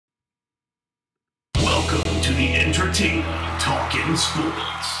to the Entertainah Talking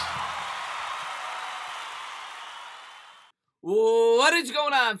Sports. What is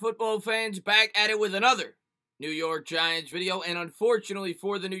going on, football fans? Back at it with another New York Giants video. And unfortunately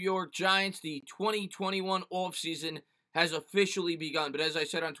for the New York Giants, the 2021 offseason has officially begun. But as I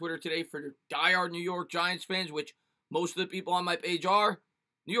said on Twitter today, for diehard New York Giants fans, which most of the people on my page are,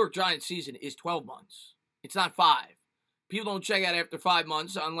 New York Giants season is 12 months. It's not 5. People don't check out after 5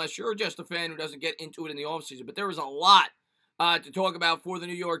 months unless you're just a fan who doesn't get into it in the offseason. But there is a lot to talk about for the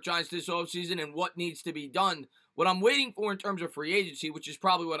New York Giants this offseason and what needs to be done. What I'm waiting for in terms of free agency, which is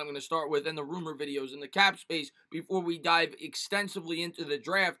probably what I'm going to start with, and the rumor videos and the cap space before we dive extensively into the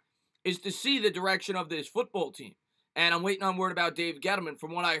draft, is to see the direction of this football team. And I'm waiting on word about Dave Gettleman.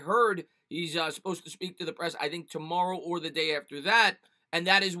 From what I heard, he's supposed to speak to the press, I think, tomorrow or the day after that. And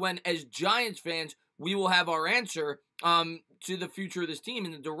that is when, as Giants fans, we will have our answer to the future of this team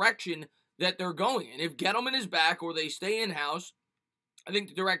and the direction that they're going. And if Gettleman is back or they stay in-house, I think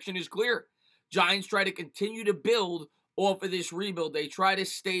the direction is clear. Giants try to continue to build off of this rebuild. They try to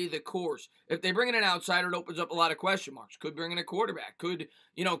stay the course. If they bring in an outsider, it opens up a lot of question marks. Could bring in a quarterback. Could,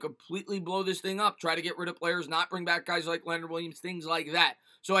 completely blow this thing up. Try to get rid of players, not bring back guys like Leonard Williams, things like that.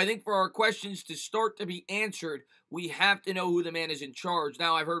 So I think for our questions to start to be answered, we have to know who the man is in charge.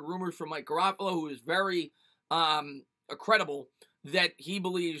 Now, I've heard rumors from Mike Garofalo, who is very credible, that he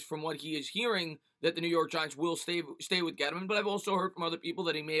believes, from what he is hearing, that the New York Giants will stay with Gettleman, but I've also heard from other people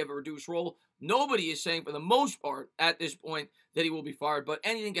that he may have a reduced role. Nobody is saying, for the most part, at this point, that he will be fired, but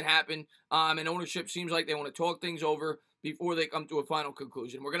anything can happen, and ownership seems like they want to talk things over before they come to a final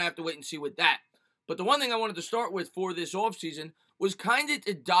conclusion. We're going to have to wait and see with that. But the one thing I wanted to start with for this offseason was kind of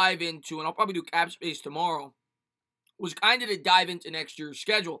to dive into, and I'll probably do cap space tomorrow, was kind of to dive into next year's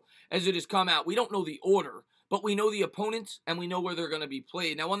schedule as it has come out. We don't know the order, but we know the opponents, and we know where they're going to be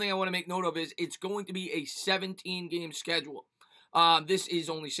played. Now, one thing I want to make note of is it's going to be a 17-game schedule. This is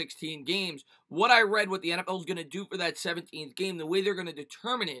only 16 games. What I read, what the NFL is going to do for that 17th game, the way they're going to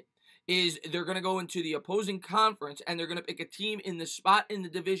determine it is they're going to go into the opposing conference, and they're going to pick a team in the spot in the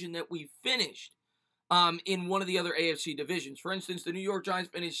division that we finished in one of the other AFC divisions. For instance, the New York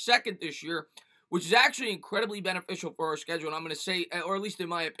Giants finished second this year, which is actually incredibly beneficial for our schedule. And I'm going to say, or at least in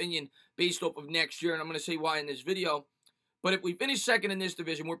my opinion, based off of next year, and I'm going to say why in this video. But if we finish second in this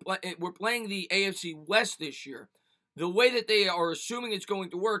division, we're playing the AFC West this year. The way that they are assuming it's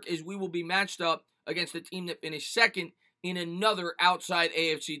going to work is we will be matched up against a team that finished second in another outside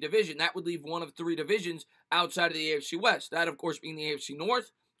AFC division. That would leave one of 3 divisions outside of the AFC West. That, of course, being the AFC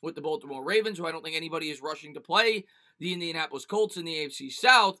North with the Baltimore Ravens, who I don't think anybody is rushing to play, the Indianapolis Colts in the AFC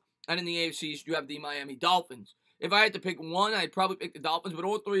South, and in the AFC East, you have the Miami Dolphins. If I had to pick one, I'd probably pick the Dolphins, but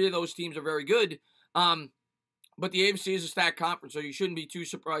all 3 of those teams are very good. But the AFC is a stacked conference, so you shouldn't be too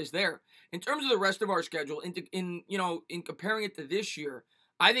surprised there. In terms of the rest of our schedule, in comparing it to this year,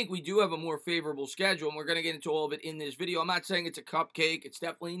 I think we do have a more favorable schedule, and we're going to get into all of it in this video. I'm not saying it's a cupcake. It's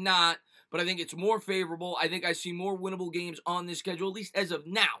definitely not, but I think it's more favorable. I think I see more winnable games on this schedule, at least as of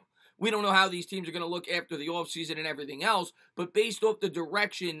now. We don't know how these teams are going to look after the offseason and everything else, but based off the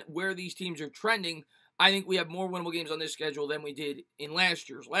direction where these teams are trending, I think we have more winnable games on this schedule than we did in last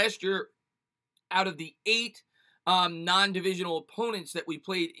year's. Last year, out of the 8 non-divisional opponents that we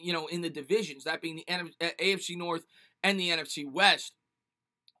played, in the divisions, that being the AFC North and the NFC West,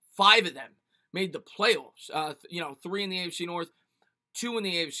 5 of them made the playoffs. 3 in the AFC North, 2 in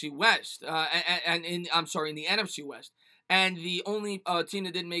the AFC West, in the NFC West. And the only team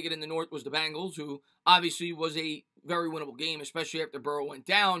that didn't make it in the North was the Bengals, who obviously was a very winnable game, especially after Burrow went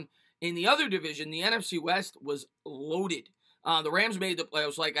down. In the other division, the NFC West was loaded. The Rams made the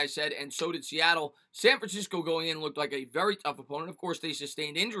playoffs, like I said, and so did Seattle. San Francisco going in looked like a very tough opponent. Of course, they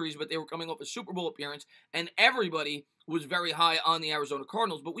sustained injuries, but they were coming off a Super Bowl appearance, and everybody was very high on the Arizona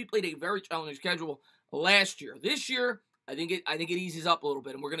Cardinals. But we played a very challenging schedule last year. This year, I think it eases up a little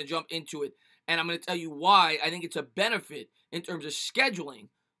bit, and we're going to jump into it. And I'm going to tell you why I think it's a benefit in terms of scheduling,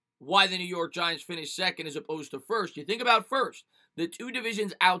 why the New York Giants finished second as opposed to first. You think about first, the 2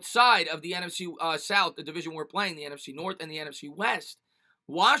 divisions outside of the NFC South, the division we're playing, the NFC North and the NFC West.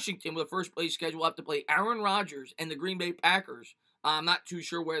 Washington, with a first-place schedule, will have to play Aaron Rodgers and the Green Bay Packers. I'm not too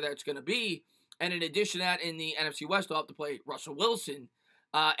sure where that's going to be. And in addition to that, in the NFC West, they'll have to play Russell Wilson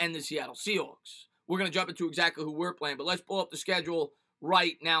and the Seattle Seahawks. We're going to jump into exactly who we're playing, but let's pull up the schedule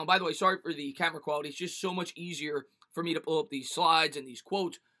right now. By the way, sorry for the camera quality. It's just so much easier for me to pull up these slides and these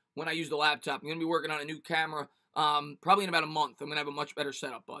quotes when I use the laptop. I'm going to be working on a new camera probably in about a month. I'm going to have a much better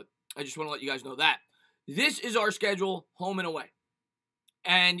setup, but I just want to let you guys know that. This is our schedule, home and away.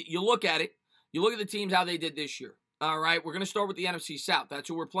 And you look at it, you look at the teams, how they did this year. All right, we're going to start with the NFC South. That's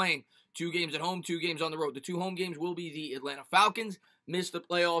who we're playing. 2 games at home, 2 games on the road. The 2 home games will be the Atlanta Falcons. Missed the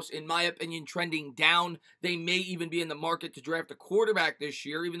playoffs, in my opinion, trending down. They may even be in the market to draft a quarterback this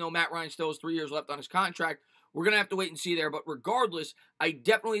year, even though Matt Ryan still has 3 years left on his contract. We're going to have to wait and see there. But regardless, I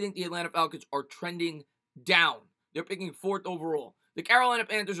definitely think the Atlanta Falcons are trending down. They're picking 4th overall. The Carolina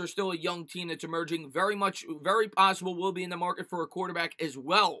Panthers are still a young team that's emerging. Very possible will be in the market for a quarterback as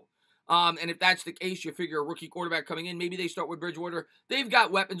well. And if that's the case, you figure a rookie quarterback coming in, maybe they start with Bridgewater. They've got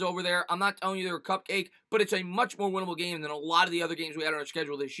weapons over there. I'm not telling you they're a cupcake, but it's a much more winnable game than a lot of the other games we had on our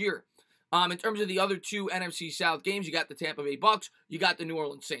schedule this year. In terms of the other 2 NFC South games, you got the Tampa Bay Bucks, you got the New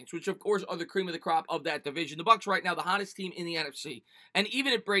Orleans Saints, which of course are the cream of the crop of that division. The Bucks right now, the hottest team in the NFC. And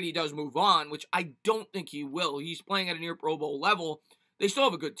even if Brady does move on, which I don't think he will, he's playing at a near Pro Bowl level, they still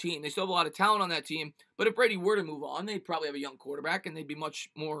have a good team. They still have a lot of talent on that team. But if Brady were to move on, they'd probably have a young quarterback, and they'd be much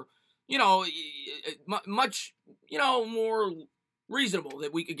more, more reasonable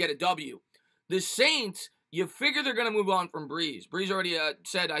that we could get a W. The Saints, you figure they're going to move on from Breeze. Breeze already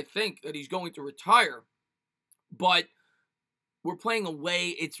said, I think, that he's going to retire. But we're playing away.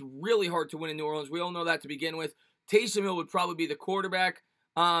 It's really hard to win in New Orleans. We all know that to begin with. Taysom Hill would probably be the quarterback.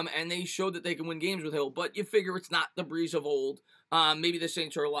 And they showed that they can win games with Hill. But you figure it's not the Breeze of old. Maybe the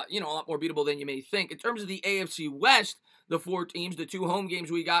Saints are a lot more beatable than you may think. In terms of the AFC West, the 4 teams, the 2 home games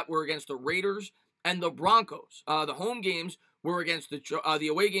we got were against the Raiders and the Broncos. The home games were against the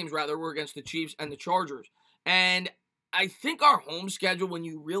away games were against the Chiefs and the Chargers. And I think our home schedule, when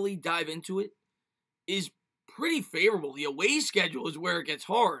you really dive into it, is pretty favorable. The away schedule is where it gets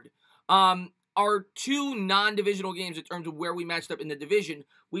hard. Our 2 non-divisional games in terms of where we matched up in the division,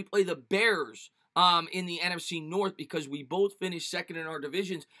 we play the Bears in the NFC North because we both finished 2nd in our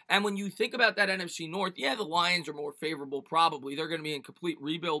divisions. And when you think about that NFC North, yeah, the Lions are more favorable probably. They're going to be in complete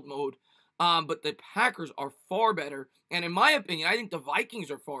rebuild mode. But the Packers are far better. And in my opinion, I think the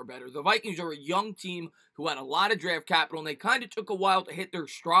Vikings are far better. The Vikings are a young team who had a lot of draft capital, and they kind of took a while to hit their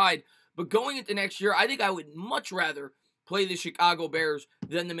stride. But going into next year, I think I would much rather play the Chicago Bears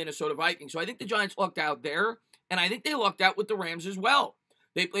than the Minnesota Vikings. So I think the Giants lucked out there, and I think they lucked out with the Rams as well.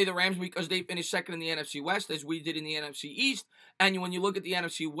 They play the Rams because they finished 2nd in the NFC West, as we did in the NFC East. And when you look at the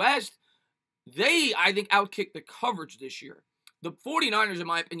NFC West, they, I think, outkicked the coverage this year. The 49ers, in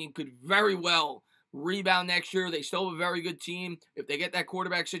my opinion, could very well rebound next year. They still have a very good team. If they get that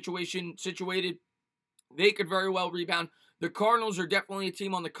quarterback situation situated, they could very well rebound. The Cardinals are definitely a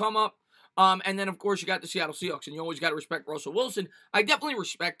team on the come-up. And then, of course, you got the Seattle Seahawks, and you always got to respect Russell Wilson. I definitely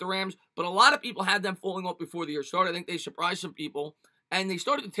respect the Rams, but a lot of people had them falling off before the year started. I think they surprised some people, and they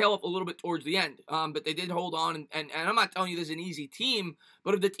started to tail up a little bit towards the end. But they did hold on, and I'm not telling you this is an easy team,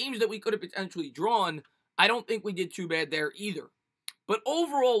 but of the teams that we could have potentially drawn, I don't think we did too bad there either. But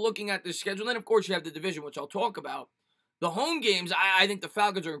overall, looking at this schedule, then, of course, you have the division, which I'll talk about. The home games, I think the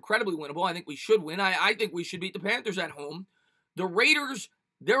Falcons are incredibly winnable. I think we should win. I think we should beat the Panthers at home. The Raiders,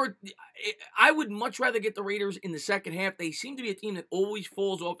 I would much rather get the Raiders in the second half. They seem to be a team that always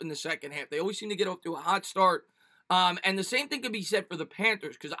falls off in the second half. They always seem to get off to a hot start. And the same thing can be said for the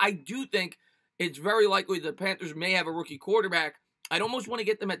Panthers, because I do think it's very likely the Panthers may have a rookie quarterback. I'd almost want to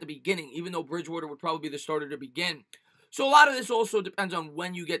get them at the beginning, even though Bridgewater would probably be the starter to begin. So a lot of this also depends on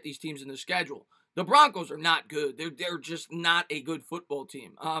when you get these teams in the schedule. The Broncos are not good. They're just not a good football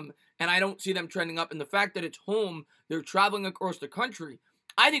team. And I don't see them trending up. And the fact that it's home, they're traveling across the country,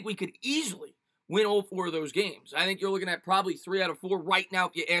 I think we could easily win all 4 of those games. I think you're looking at probably 3 out of 4 right now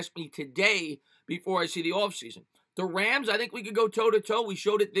if you ask me today before I see the offseason. The Rams, I think we could go toe-to-toe. We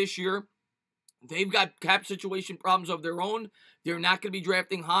showed it this year. They've got cap situation problems of their own. They're not going to be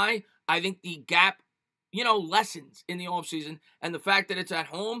drafting high. I think the gap, lessens in the offseason. And the fact that it's at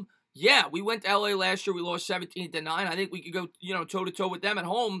home, yeah, we went to LA last year. We lost 17-9. I think we could go, toe-to-toe with them at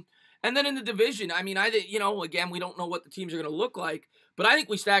home. And then in the division, I think, again, we don't know what the teams are going to look like. But I think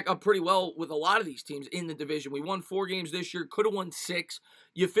we stack up pretty well with a lot of these teams in the division. We won 4 games this year. Could have won 6.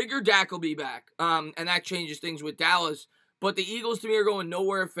 You figure Dak will be back. And that changes things with Dallas. But the Eagles, to me, are going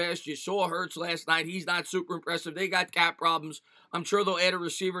nowhere fast. You saw Hurts last night. He's not super impressive. They got cap problems. I'm sure they'll add a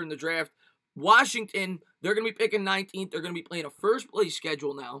receiver in the draft. Washington, they're going to be picking 19th. They're going to be playing a first-place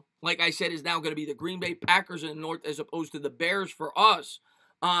schedule now. Like I said, is now going to be the Green Bay Packers in the North as opposed to the Bears for us.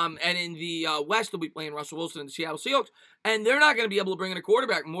 And in the West, they'll be playing Russell Wilson and the Seattle Seahawks. And they're not going to be able to bring in a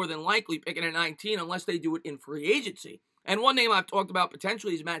quarterback, more than likely, picking at 19 unless they do it in free agency. And one name I've talked about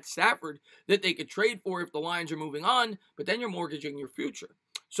potentially is Matt Stafford, that they could trade for if the Lions are moving on, but then you're mortgaging your future.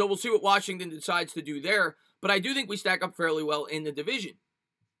 So we'll see what Washington decides to do there. But I do think we stack up fairly well in the division.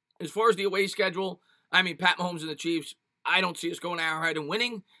 As far as the away schedule, Pat Mahomes and the Chiefs, I don't see us going Arrowhead and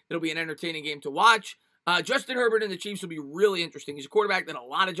winning. It'll be an entertaining game to watch. Justin Herbert and the Chiefs will be really interesting. He's a quarterback that a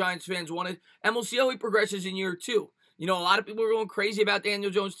lot of Giants fans wanted, and we'll see how he progresses in year 2. You know, a lot of people are going crazy about Daniel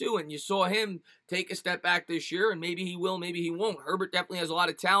Jones too, and you saw him take a step back this year, and maybe he will, maybe he won't. Herbert definitely has a lot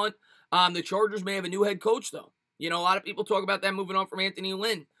of talent. The Chargers may have a new head coach, though. You know, a lot of people talk about that moving on from Anthony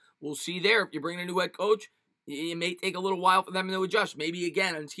Lynn. We'll see there. If you bring in a new head coach, it may take a little while for them to adjust. Maybe,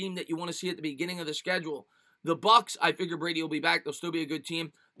 again, a team that you want to see at the beginning of the schedule. The Bucs, I figure Brady will be back. They'll still be a good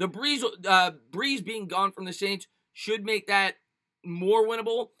team. The Breeze being gone from the Saints should make that more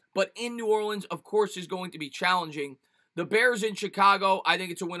winnable, but in New Orleans, of course, is going to be challenging. The Bears in Chicago, I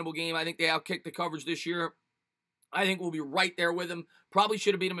think it's a winnable game. I think they outkicked the coverage this year. I think we'll be right there with them. Probably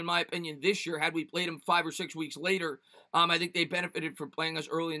should have beat them, in my opinion, this year. Had we played them 5 or 6 weeks later, I think they benefited from playing us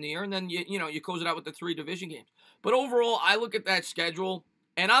early in the year. And then, you close it out with the 3 division games. But overall, I look at that schedule,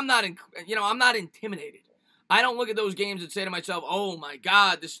 and I'm not intimidated. I don't look at those games and say to myself, oh, my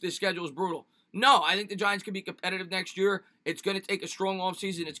God, this schedule is brutal. No, I think the Giants can be competitive next year. It's going to take a strong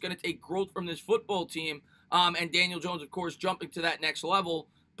offseason. It's going to take growth from this football team. And Daniel Jones, of course, jumping to that next level.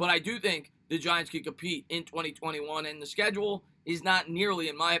 But I do think the Giants can compete in 2021. And the schedule is not nearly,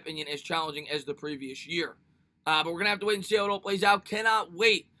 in my opinion, as challenging as the previous year. But we're going to have to wait and see how it all plays out. Cannot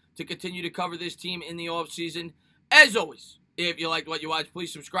wait to continue to cover this team in the offseason. As always, if you liked what you watched,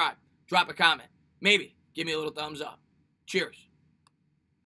 please subscribe. Drop a comment. Maybe give me a little thumbs up. Cheers.